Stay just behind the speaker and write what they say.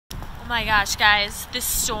my gosh, guys, this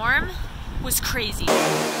storm was crazy.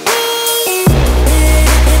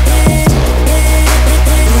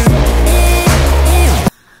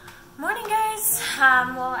 Morning, guys.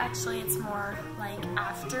 Well, actually, it's more like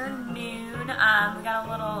afternoon. We got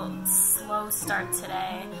a little slow start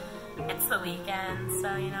today. It's the weekend,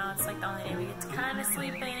 so you know, it's like the only day we get to kind of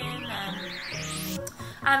sleep in, and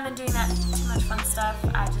I haven't been doing that too much fun stuff.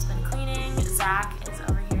 I've just been cleaning. Zach is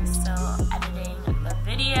over here still editing the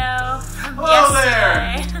video from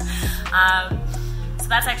yesterday. So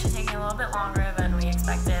that's actually taking a little bit longer than we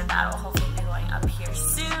expected. That will hopefully be going up here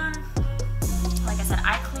soon. Like I said,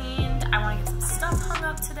 I cleaned. I want to get some stuff hung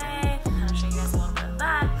up today. I'm going to show you guys a little bit of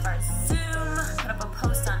that. Our Zoom, put up a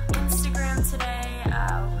post on Instagram today.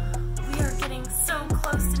 We are getting so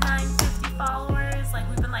close to 950 followers. Like,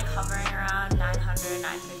 we've been like hovering around 900,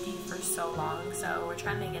 950 for so long. So we're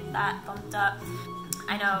trying to get that bumped up.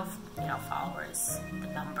 I know, you know, followers, the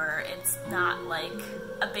number, it's not like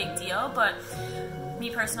a big deal, but me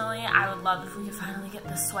personally, I would love if we could finally get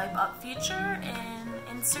the swipe up feature in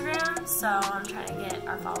Instagram. So I'm trying to get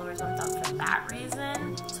our followers bumped up for that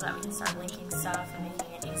reason, so that we can start linking stuff and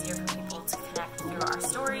making it easier for people to connect through our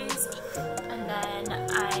stories. And then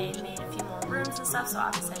I made a few more rooms and stuff, so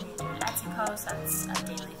obviously I need to do an Etsy post. That's a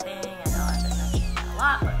daily thing. I know I've been mentioning that a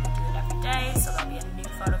lot, but we do it every day, so there'll be a new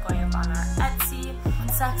photo going up on our Etsy. When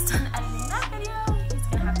Zach's done editing that video, he's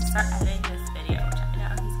gonna have to start editing this video, which I know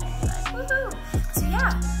he's gonna be like, woohoo! So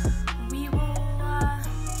yeah, we will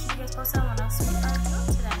keep you guys posted on what else we are doing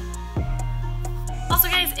today. Also,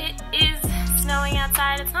 guys, it is snowing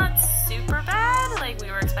outside. It's not super bad, like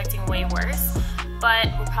we were expecting way worse, but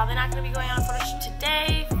we're probably not gonna be going on a photo shoot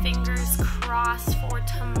today. Fingers crossed for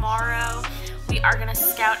tomorrow. We are going to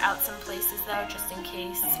scout out some places though, just in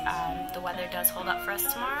case the weather does hold up for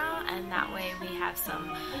us tomorrow, and that way we have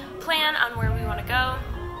some plan on where we want to go.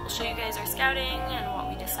 We'll show you guys our scouting and what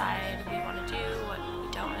we decide we want to do, what we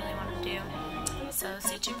don't really want to do. So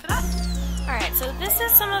stay tuned for that. Alright, so this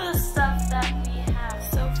is some of the stuff that we have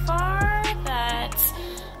so far that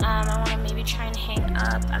I want to maybe try and hang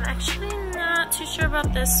up. I'm actually not too sure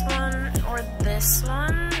about this one or this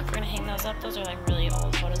one. If we're going to hang those up, those are like really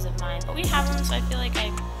old photos of mine. But we have them, so I feel like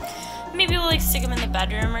maybe we'll like stick them in the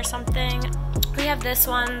bedroom or something. We have this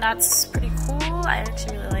one, that's pretty cool. I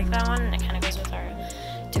actually really like that one, and it kind of goes with our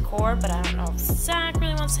decor, but I don't know if Zach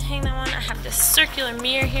really wants to hang that one. I have this circular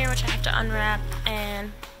mirror here, which I have to unwrap,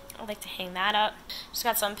 and I'd like to hang that up. Just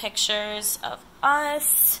got some pictures of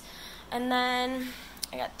us, and then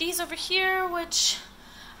I got these over here, which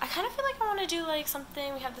I kind of feel like I want to do like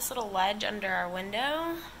something. We have this little ledge under our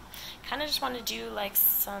window. Kind of just want to do like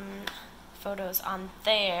some photos on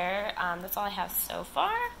there. That's all I have so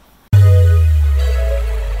far.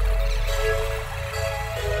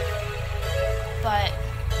 But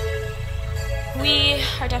we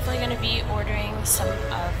are definitely going to be ordering some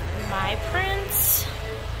of my prints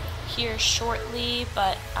here shortly,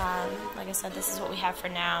 but like I said, this is what we have for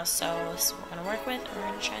now, so this is what we're going to work with, and we're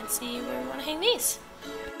going to try and see where we want to hang these.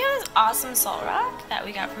 We have this awesome salt rock that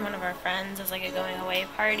we got from one of our friends as like a going away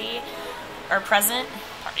party, or present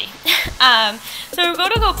party. So we're going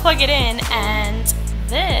to go plug it in, and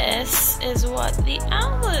this is what the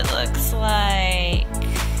outlet looks like.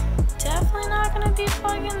 Definitely not going to be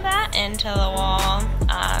plugging that into the wall,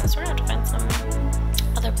 so we're going to have to find some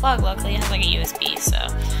other plug. Luckily it has like a USB, so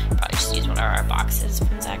probably just use one of our boxes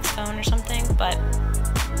from Zach's phone or something, but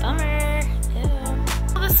bummer. Ew.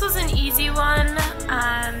 Well, this was an easy one.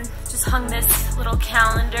 Just hung this little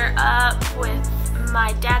calendar up with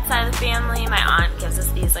my dad's side of the family. My aunt gives us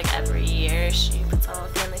these like every year. She puts all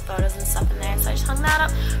the family photos and stuff in there, so I just hung that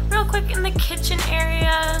up real quick in the kitchen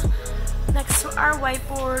area next to our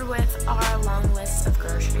whiteboard with our long list of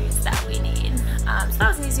groceries that we need. So that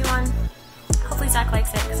was an easy one. Hopefully Zach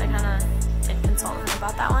likes it, because I kind of did consult him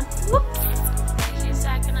about that one. Whoops! Here's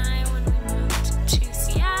Zach and I when we moved to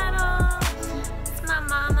Seattle. It's my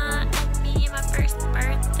mama and me, my first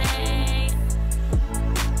birthday.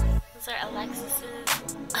 Those are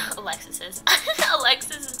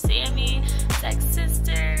Alexis and Sammy, Zach's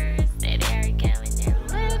sisters. There they are again when they're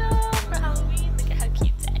little for Halloween. Look at how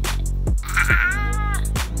cute Zach is. Ah!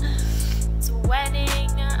 It's a wedding.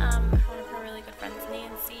 One of her really good friends,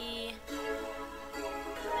 Nancy.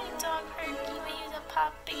 My dog Herky, he's a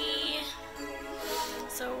puppy.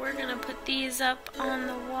 So we're gonna put these up on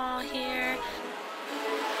the wall here.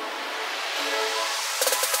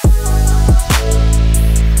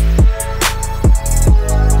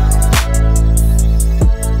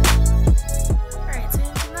 Alright, so we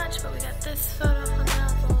didn't do much, but we got this photo hung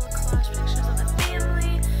up, little collage pictures of the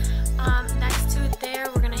family. Next to it there,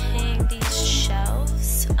 we're gonna hang these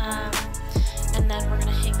shelves.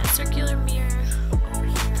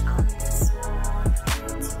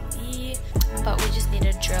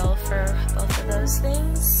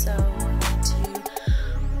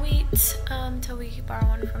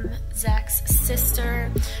 Zach's sister.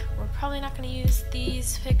 We're probably not going to use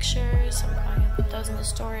these pictures, so I'm probably going to put those in the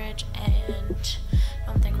storage, and I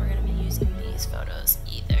don't think we're going to be using these photos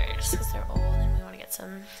either, just because they're old and we want to get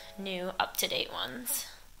some new up-to-date ones.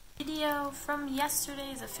 Video from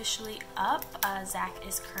yesterday is officially up. Zach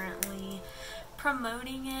is currently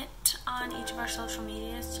promoting it on each of our social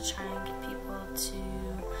medias to try and get people to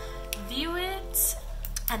view it.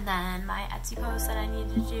 And then my Etsy post that I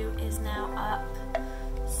needed to do is now up.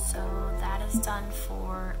 So that is done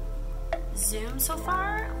for Zoom so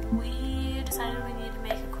far. We decided we need to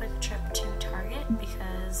make a quick trip to Target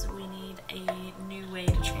because we need a new way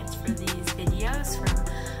to transfer these videos from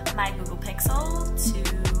my Google Pixel to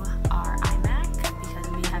our iMac because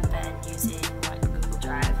we have been using Google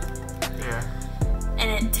Drive. Yeah. And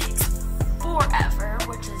it takes forever,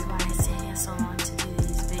 which is why it's taking us so long to do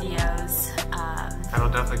these videos. That'll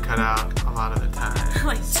definitely cut out a lot of the time.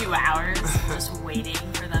 Like 2 hours just waiting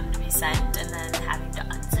for them to be sent and then having to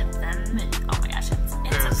unzip them. And oh my gosh, it's a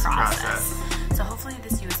process. So hopefully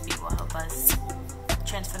this USB will help us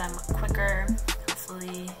transfer them quicker,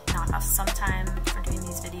 hopefully knock off some time for doing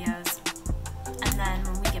these videos. And then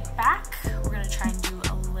when we get back, we're going to try and do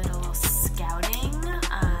a little scouting.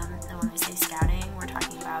 And when we say scouting, we're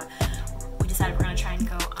talking about, we decided we're going to try and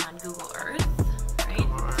go on Google Earth, right?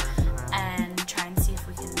 Google Earth, and try and see if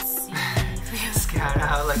we can see, if we can scout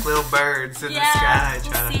out like little birds in the sky. Yeah,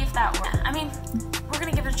 we'll see if that works. I mean, we're going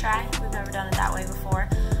to give it a try. We've never done it that way before.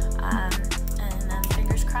 And then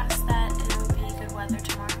fingers crossed that it will be good weather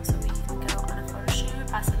tomorrow so we can go on a photo shoot,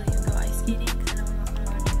 possibly even go ice skating because I know we want to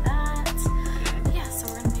do that. But yeah, so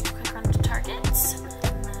we're going to make a quick run to Target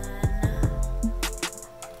and then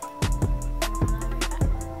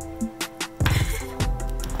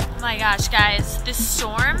oh my gosh, guys, this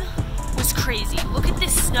storm was crazy. Look at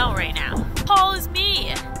this snow right now. Tall as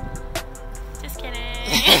me. Just kidding.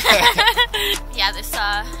 Yeah, this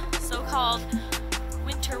so-called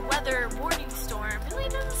winter weather warning storm really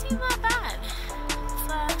doesn't seem that bad.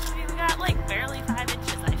 It's, we got like barely 5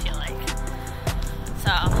 inches, I feel like.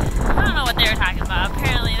 So, I don't know what they were talking about.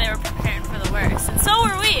 Apparently they were preparing for the worst. And so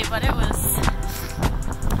were we, but it was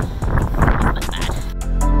not bad.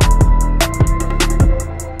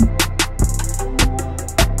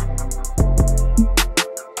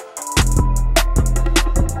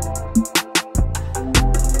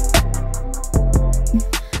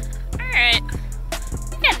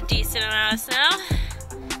 Snow.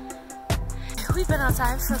 We've been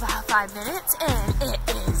outside for about 5 minutes and it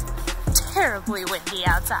is terribly windy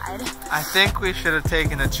outside. I think we should have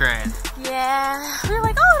taken a train. Yeah, we were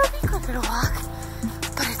like, oh, it'll be quicker to walk,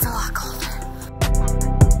 but it's a lot colder.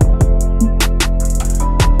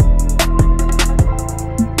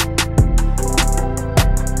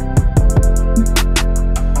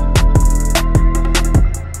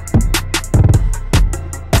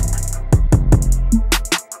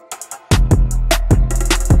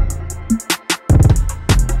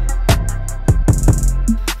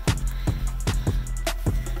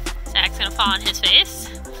 On his face.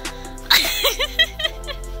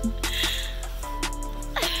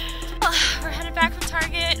 We're headed back from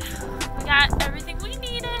Target. We got everything we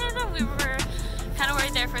needed. We were kind of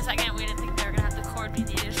worried there for a second. We didn't think they were going to have the cord we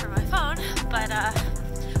needed for my phone, but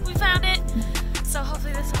we found it. So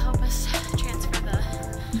hopefully this will help us transfer the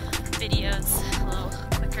videos a little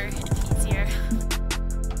quicker and easier.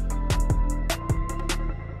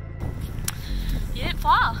 You didn't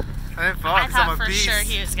fall. I didn't fall. I thought for beast. sure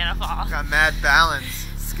he was gonna fall. Got mad balance,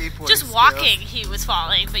 skateboarding Just skills. walking, he was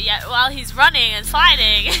falling, but yet while he's running and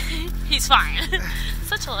sliding, he's fine.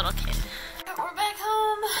 Such a little kid. We're back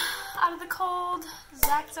home, out of the cold.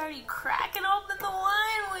 Zach's already cracking open the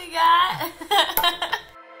wine we got.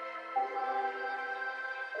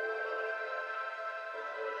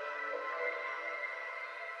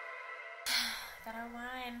 Got our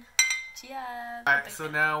wine. Cheers. Alright, so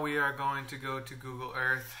now we are going to go to Google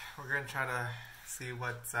Earth. We're going to try to see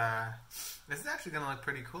what's, this is actually going to look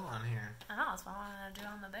pretty cool on here. I know, that's what I wanted to do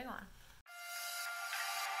on the big one.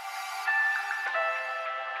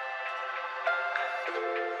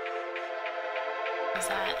 What's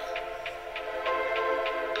that?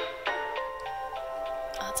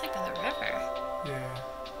 Oh, it's like by the river. Yeah.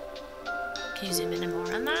 Can you zoom in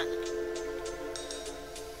more on that?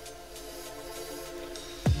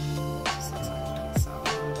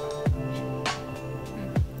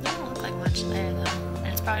 There though, and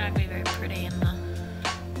it's probably not going to be very pretty in the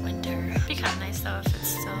winter. It'd be kind of nice though if it's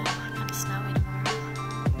still kind of snowy tomorrow.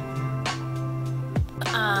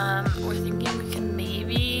 We're thinking we can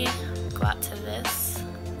maybe go out to this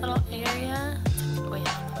little area. It's way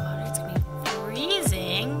out on the water. It's going to be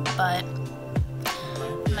freezing, but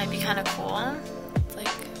it might be kind of cool. It's like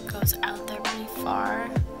goes out there pretty far.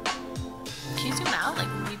 Can you zoom out? Like,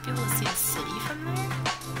 would we be able to see the city from there?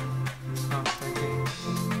 I'm thinking.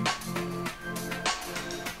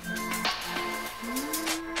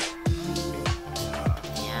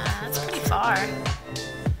 Yeah, that's pretty far.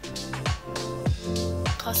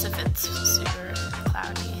 Plus, if it's super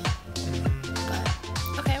cloudy. But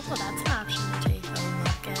okay, well, that's an option to take a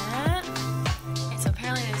look at. Okay, so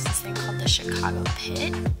apparently there's this thing called the Chicago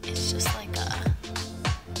Pit. It's just like a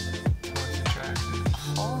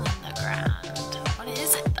hole in the ground. What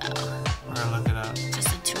is it though? We're gonna look it up. Just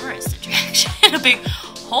a tourist attraction. A big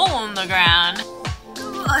hole in the ground.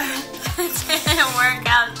 It didn't work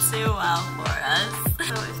out too well for us.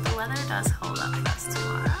 So if the weather does hold up for us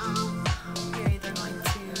tomorrow, we're either going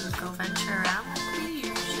to go venture around like we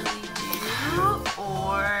usually do,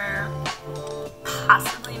 or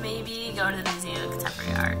possibly maybe go to the Museum of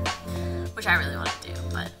Contemporary Art, which I really want to do,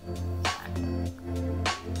 but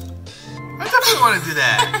I definitely want to do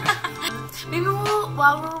that. maybe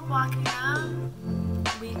while we're walking around,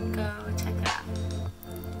 we can go check it out.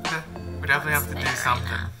 Okay. We definitely have to do something.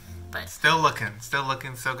 Right now, but Still looking, still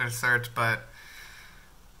gonna search, but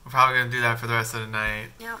we're probably gonna do that for the rest of the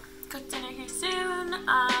night. yeah, cook dinner here soon.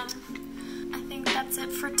 I think that's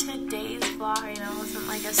it for today's vlog. You know, it wasn't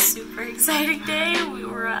like a super exciting day. We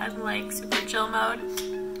were in like super chill mode.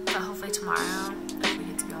 But hopefully tomorrow, if we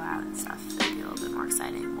get to go out and stuff, it'll be a little bit more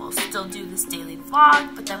exciting. We'll still do this daily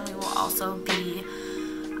vlog, but then we will also be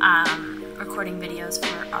recording videos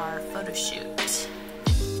for our photo shoot.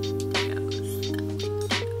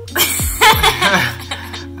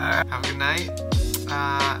 Alright, have a good night.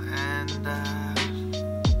 And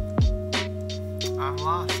I'm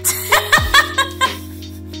lost.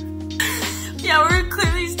 Yeah, we're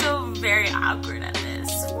clearly still very awkward at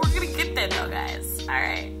this. We're gonna get there though, guys.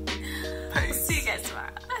 Alright. Peace. We'll see you guys tomorrow.